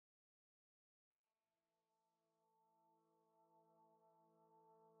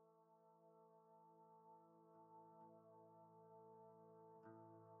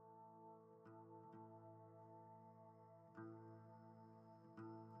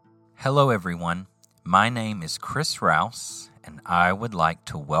Hello, everyone. My name is Chris Rouse, and I would like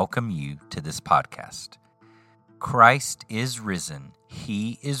to welcome you to this podcast. Christ is risen.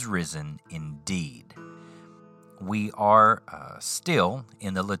 He is risen indeed. We are still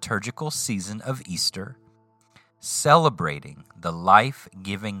in the liturgical season of Easter, celebrating the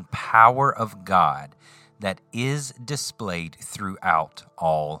life-giving power of God that is displayed throughout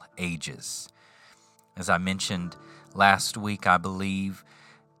all ages. As I mentioned last week, I believe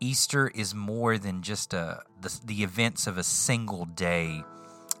Easter is more than just the events of a single day.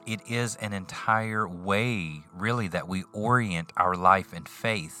 It is an entire way, really, that we orient our life and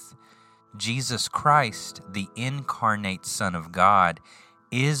faith. Jesus Christ, the incarnate Son of God,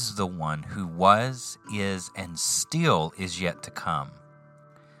 is the one who was, is, and still is yet to come.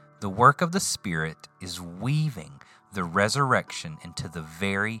 The work of the Spirit is weaving the resurrection into the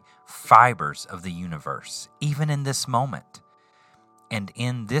very fibers of the universe, even in this moment. And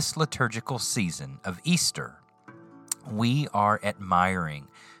in this liturgical season of Easter, we are admiring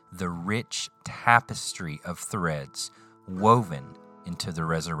the rich tapestry of threads woven into the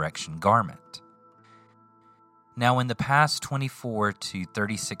resurrection garment. Now, in the past 24 to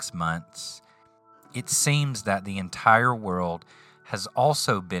 36 months, it seems that the entire world has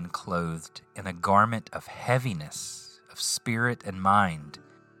also been clothed in a garment of heaviness, of spirit and mind.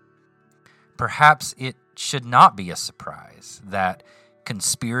 Perhaps it should not be a surprise that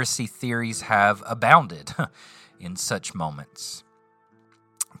conspiracy theories have abounded in such moments,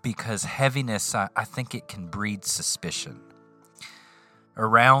 because heaviness, I think it can breed suspicion.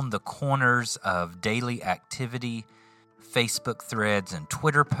 Around the corners of daily activity, Facebook threads and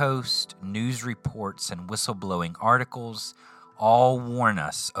Twitter posts, news reports and whistleblowing articles all warn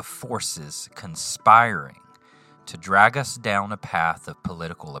us of forces conspiring to drag us down a path of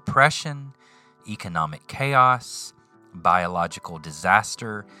political oppression, economic chaos, biological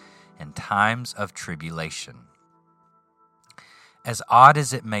disaster, and times of tribulation. As odd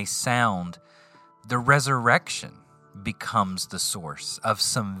as it may sound, the resurrection becomes the source of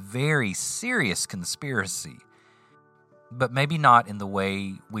some very serious conspiracy, but maybe not in the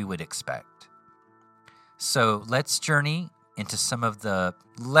way we would expect. So let's journey into some of the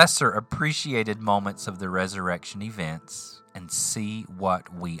lesser appreciated moments of the resurrection events and see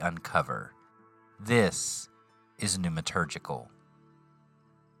what we uncover. This is Pneumaturgical.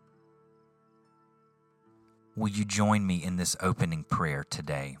 Will you join me in this opening prayer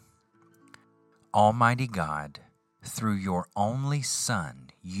today? Almighty God, through your only Son,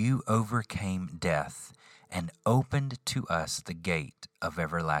 you overcame death and opened to us the gate of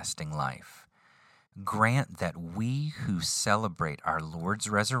everlasting life. Grant that we who celebrate our Lord's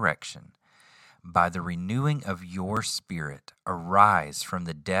resurrection, by the renewing of your Spirit, arise from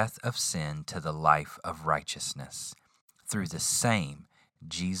the death of sin to the life of righteousness. Through the same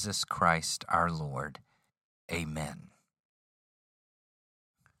Jesus Christ our Lord. Amen.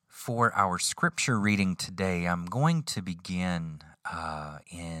 For our scripture reading today, I'm going to begin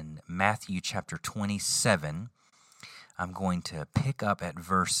in Matthew chapter 27. I'm going to pick up at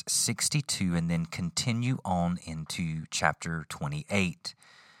verse 62 and then continue on into chapter 28.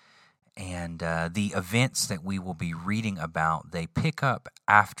 And the events that we will be reading about, they pick up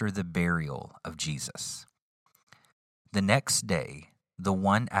after the burial of Jesus. The next day, the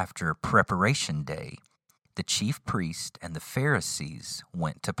one after Preparation Day, the chief priest and the Pharisees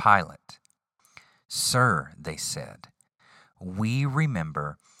went to Pilate. "Sir," they said, "we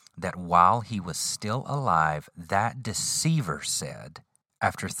remember that while he was still alive, that deceiver said,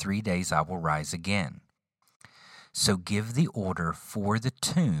 'After 3 days I will rise again.' So give the order for the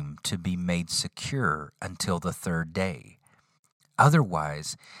tomb to be made secure until the 3rd day.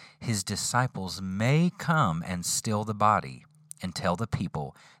 Otherwise, his disciples may come and steal the body and tell the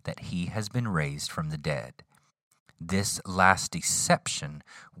people that he has been raised from the dead. This last deception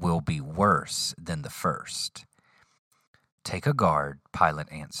will be worse than the first." "Take a guard,"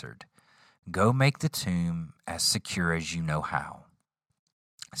 Pilate answered. "Go make the tomb as secure as you know how."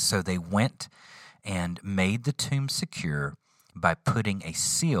 So they went and made the tomb secure by putting a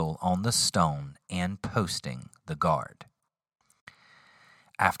seal on the stone and posting the guard.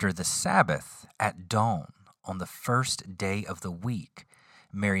 After the Sabbath, at dawn, on the 1st day of the week,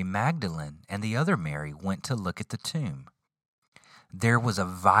 Mary Magdalene and the other Mary went to look at the tomb. There was a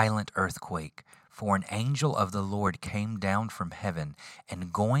violent earthquake, for an angel of the Lord came down from heaven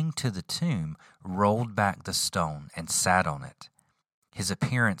and, going to the tomb, rolled back the stone and sat on it. His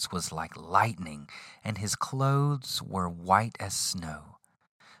appearance was like lightning, and his clothes were white as snow.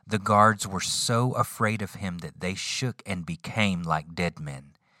 The guards were so afraid of him that they shook and became like dead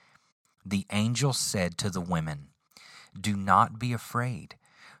men. The angel said to the women, "Do not be afraid,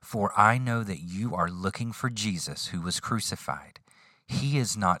 For I know that you are looking for Jesus who was crucified. He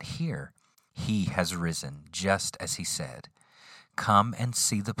is not here. He has risen, just as he said. Come and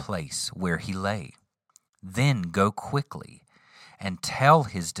see the place where he lay. Then go quickly and tell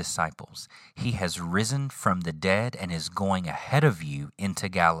his disciples, he has risen from the dead and is going ahead of you into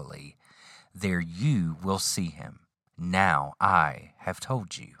Galilee. There you will see him. Now I have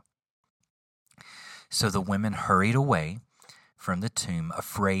told you." So the women hurried away from the tomb,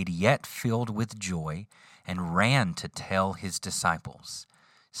 afraid yet filled with joy, and ran to tell his disciples.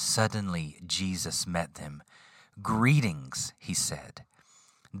 Suddenly Jesus met them. "Greetings," he said.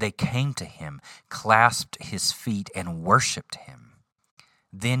 They came to him, clasped his feet, and worshipped him.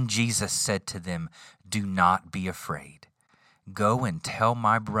 Then Jesus said to them, "Do not be afraid. Go and tell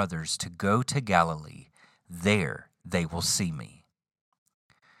my brothers to go to Galilee. There they will see me."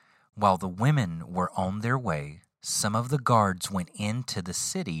 While the women were on their way, some of the guards went into the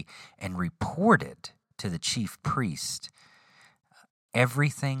city and reported to the chief priest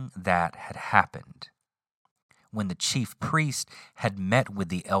everything that had happened. When the chief priest had met with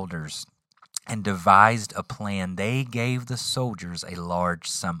the elders and devised a plan, they gave the soldiers a large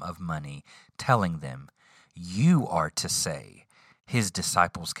sum of money, telling them, "You are to say, his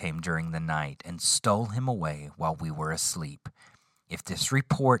disciples came during the night and stole him away while we were asleep. If this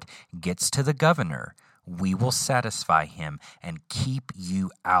report gets to the governor, we will satisfy him and keep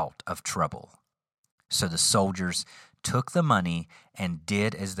you out of trouble." So the soldiers took the money and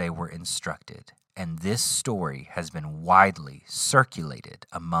did as they were instructed. And this story has been widely circulated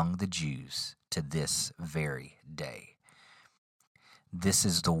among the Jews to this very day. This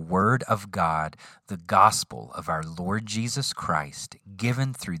is the word of God, the gospel of our Lord Jesus Christ,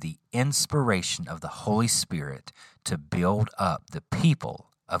 given through the inspiration of the Holy Spirit to build up the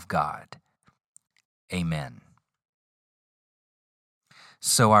people of God. Amen.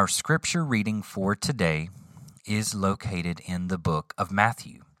 So our scripture reading for today is located in the book of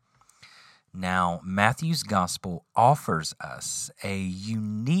Matthew. Now, Matthew's gospel offers us a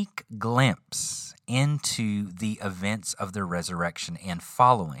unique glimpse into the events of the resurrection and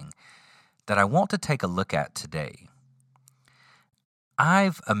following that I want to take a look at today.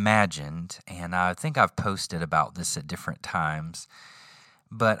 I've imagined, and I think I've posted about this at different times,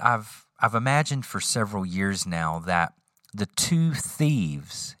 but I've imagined for several years now that the two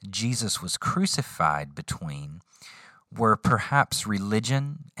thieves Jesus was crucified between were perhaps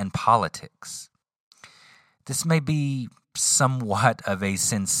religion and politics. This may be somewhat of a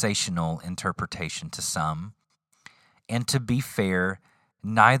sensational interpretation to some, and to be fair,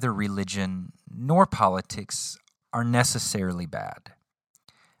 neither religion nor politics are necessarily bad.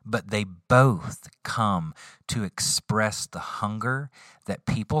 But they both come to express the hunger that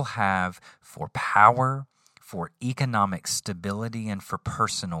people have for power, for economic stability, and for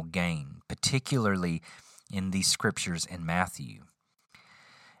personal gain, particularly in these scriptures in Matthew.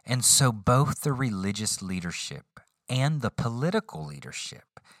 And so both the religious leadership and the political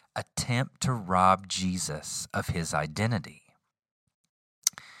leadership attempt to rob Jesus of his identity.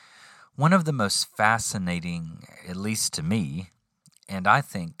 One of the most fascinating, at least to me, and I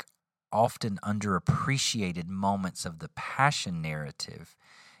think often underappreciated moments of the Passion narrative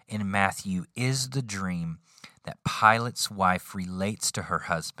in Matthew is the dream that Pilate's wife relates to her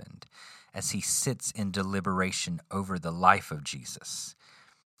husband as he sits in deliberation over the life of Jesus.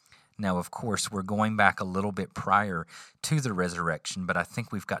 Now, of course, we're going back a little bit prior to the resurrection, but I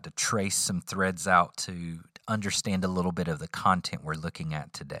think we've got to trace some threads out to understand a little bit of the content we're looking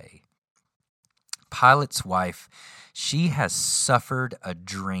at today. Pilate's wife, she has suffered a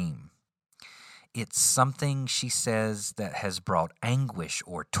dream. It's something, she says, that has brought anguish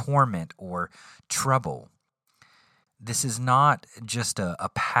or torment or trouble. This is not just a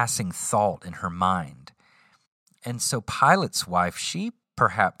passing thought in her mind. And so Pilate's wife, she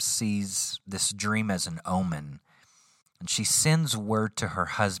perhaps sees this dream as an omen. And she sends word to her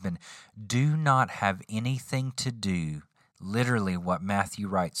husband, "Do not have anything to do," literally what Matthew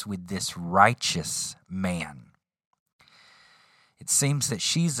writes, "with this righteous man." It seems that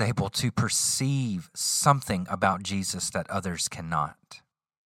she's able to perceive something about Jesus that others cannot.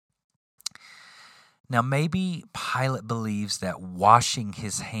 Now, maybe Pilate believes that washing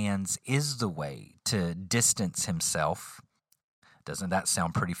his hands is the way to distance himself. Doesn't that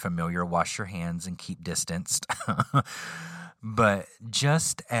sound pretty familiar? Wash your hands and keep distanced. But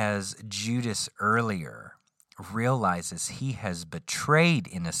just as Judas earlier realizes he has betrayed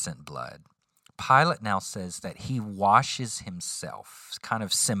innocent blood, Pilate now says that he washes himself, kind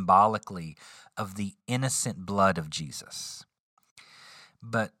of symbolically, of the innocent blood of Jesus.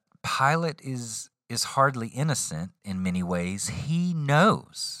 But Pilate is is hardly innocent in many ways. He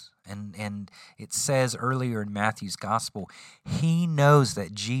knows. And it says earlier in Matthew's gospel, he knows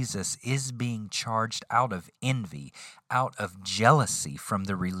that Jesus is being charged out of envy, out of jealousy from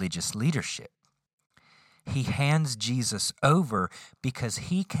the religious leadership. He hands Jesus over because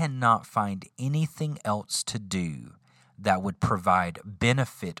he cannot find anything else to do that would provide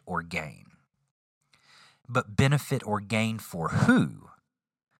benefit or gain. But benefit or gain for who?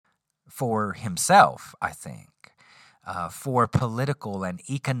 For himself, I think. For political and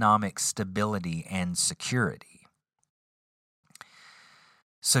economic stability and security.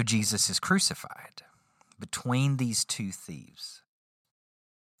 So Jesus is crucified between these two thieves.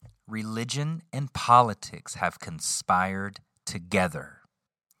 Religion and politics have conspired together.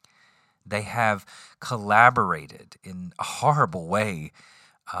 They have collaborated in a horrible way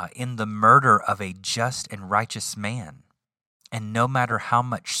in the murder of a just and righteous man. And no matter how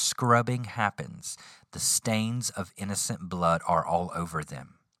much scrubbing happens, the stains of innocent blood are all over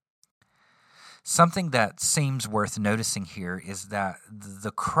them. Something that seems worth noticing here is that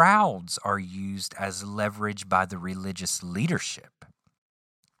the crowds are used as leverage by the religious leadership.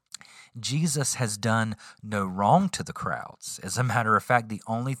 Jesus has done no wrong to the crowds. As a matter of fact, the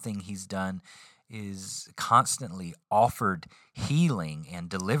only thing he's done is constantly offered healing and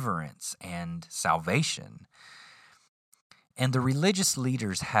deliverance and salvation. And the religious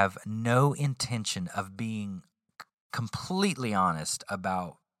leaders have no intention of being completely honest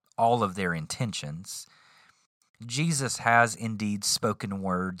about all of their intentions. Jesus has indeed spoken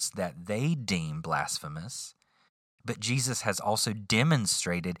words that they deem blasphemous, but Jesus has also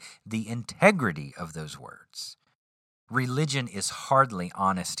demonstrated the integrity of those words. Religion is hardly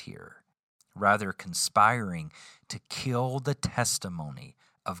honest here, rather conspiring to kill the testimony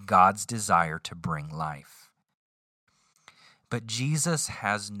of God's desire to bring life. But Jesus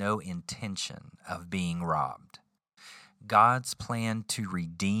has no intention of being robbed. God's plan to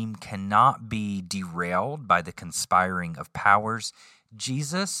redeem cannot be derailed by the conspiring of powers.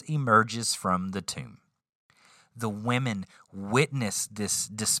 Jesus emerges from the tomb. The women witness this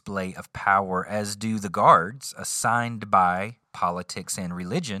display of power, as do the guards assigned by politics and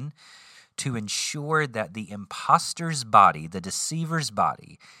religion to ensure that the impostor's body, the deceiver's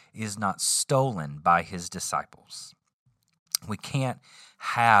body, is not stolen by his disciples. We can't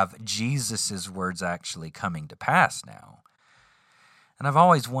have Jesus' words actually coming to pass now. And I've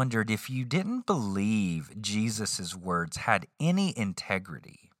always wondered, if you didn't believe Jesus' words had any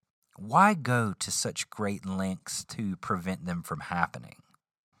integrity, why go to such great lengths to prevent them from happening?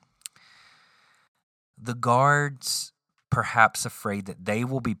 The guards, perhaps afraid that they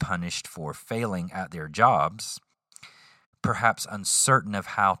will be punished for failing at their jobs, perhaps uncertain of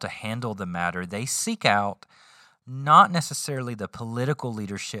how to handle the matter, they seek out not necessarily the political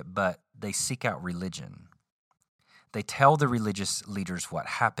leadership, but they seek out religion. They tell the religious leaders what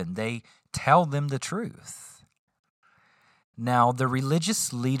happened. They tell them the truth. Now, the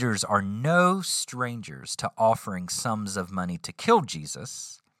religious leaders are no strangers to offering sums of money to kill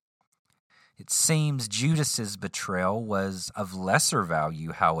Jesus. It seems Judas's betrayal was of lesser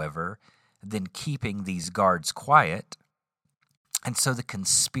value, however, than keeping these guards quiet. And so the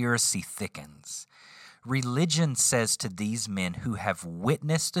conspiracy thickens. Religion says to these men who have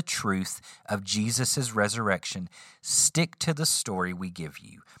witnessed the truth of Jesus' resurrection, stick to the story we give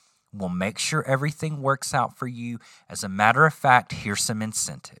you. We'll make sure everything works out for you. As a matter of fact, here's some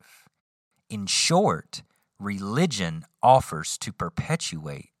incentive. In short, religion offers to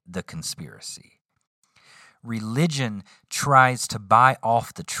perpetuate the conspiracy. Religion tries to buy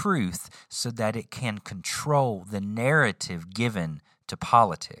off the truth so that it can control the narrative given to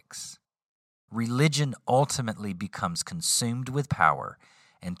politics. Religion ultimately becomes consumed with power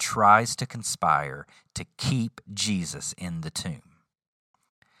and tries to conspire to keep Jesus in the tomb.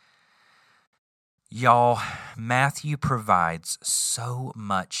 Y'all, Matthew provides so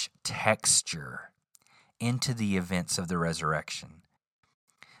much texture into the events of the resurrection.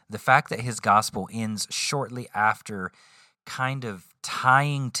 The fact that his gospel ends shortly after kind of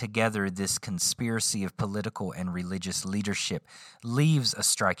tying together this conspiracy of political and religious leadership leaves a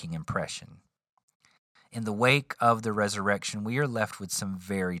striking impression. In the wake of the resurrection, we are left with some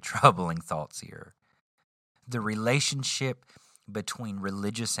very troubling thoughts here. The relationship between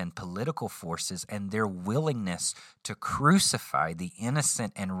religious and political forces and their willingness to crucify the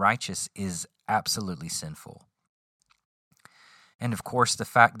innocent and righteous is absolutely sinful. And of course, the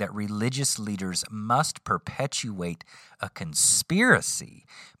fact that religious leaders must perpetuate a conspiracy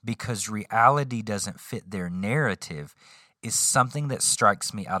because reality doesn't fit their narrative is something that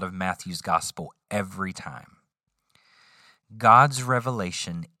strikes me out of Matthew's gospel every time. God's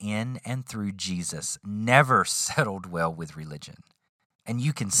revelation in and through Jesus never settled well with religion. And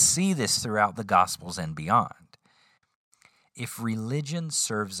you can see this throughout the Gospels and beyond. If religion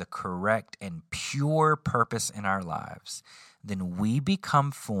serves a correct and pure purpose in our lives, then we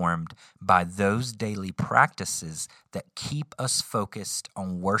become formed by those daily practices that keep us focused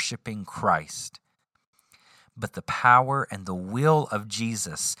on worshiping Christ. But the power and the will of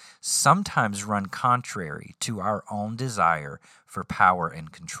Jesus sometimes run contrary to our own desire for power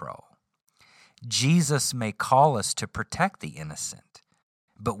and control. Jesus may call us to protect the innocent,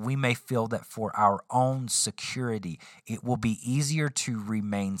 but we may feel that for our own security, it will be easier to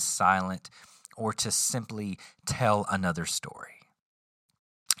remain silent or to simply tell another story.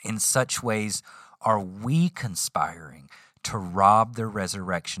 In such ways, are we conspiring to rob the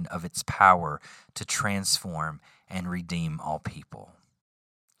resurrection of its power to transform and redeem all people?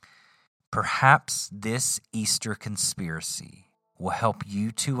 Perhaps this Easter conspiracy will help you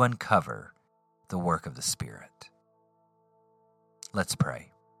to uncover the work of the Spirit. Let's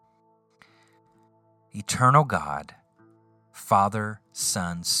pray. Eternal God, Father,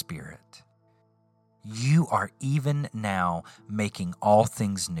 Son, Spirit, you are even now making all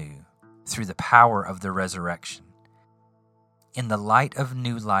things new through the power of the resurrection. In the light of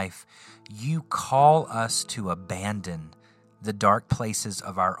new life, you call us to abandon the dark places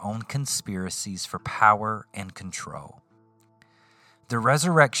of our own conspiracies for power and control. The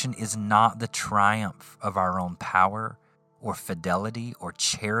resurrection is not the triumph of our own power or fidelity or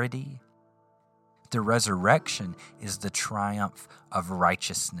charity. The resurrection is the triumph of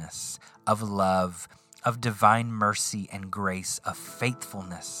righteousness, of love, of divine mercy and grace, of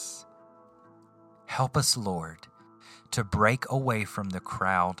faithfulness. Help us, Lord, to break away from the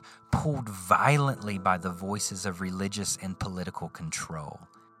crowd pulled violently by the voices of religious and political control.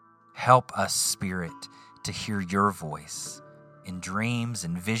 Help us, Spirit, to hear your voice in dreams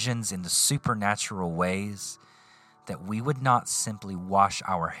and visions in the supernatural ways, that we would not simply wash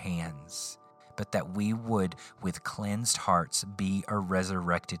our hands, but that we would, with cleansed hearts, be a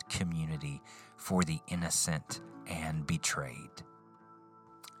resurrected community for the innocent and betrayed.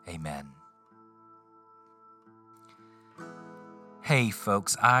 Amen. Hey,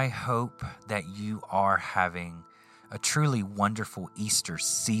 folks, I hope that you are having a truly wonderful Easter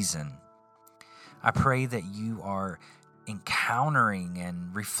season. I pray that you are encountering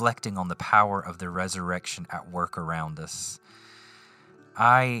and reflecting on the power of the resurrection at work around us.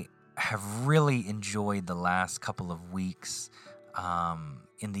 I have really enjoyed the last couple of weeks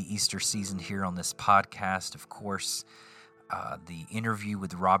in the Easter season here on this podcast. Of course, the interview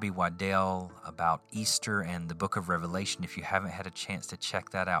with Robbie Waddell about Easter and the book of Revelation. If you haven't had a chance to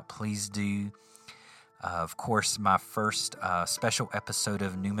check that out, please do. Of course, my first special episode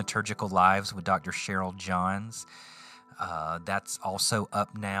of Pneumaturgical Lives with Dr. Cheryl Johns. That's also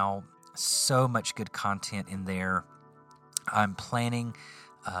up now. So much good content in there. I'm planning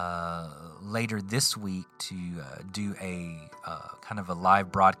later this week to do a kind of a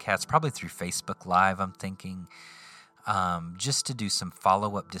live broadcast, probably through Facebook Live, I'm thinking, just to do some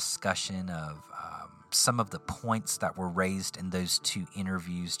follow-up discussion of some of the points that were raised in those two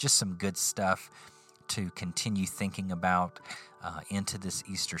interviews, just some good stuff to continue thinking about into this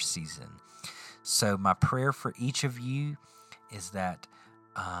Easter season. So my prayer for each of you is that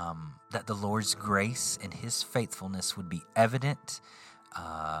the Lord's grace and His faithfulness would be evident,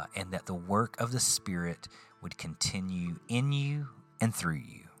 and that the work of the Spirit would continue in you and through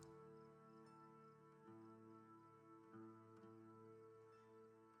you.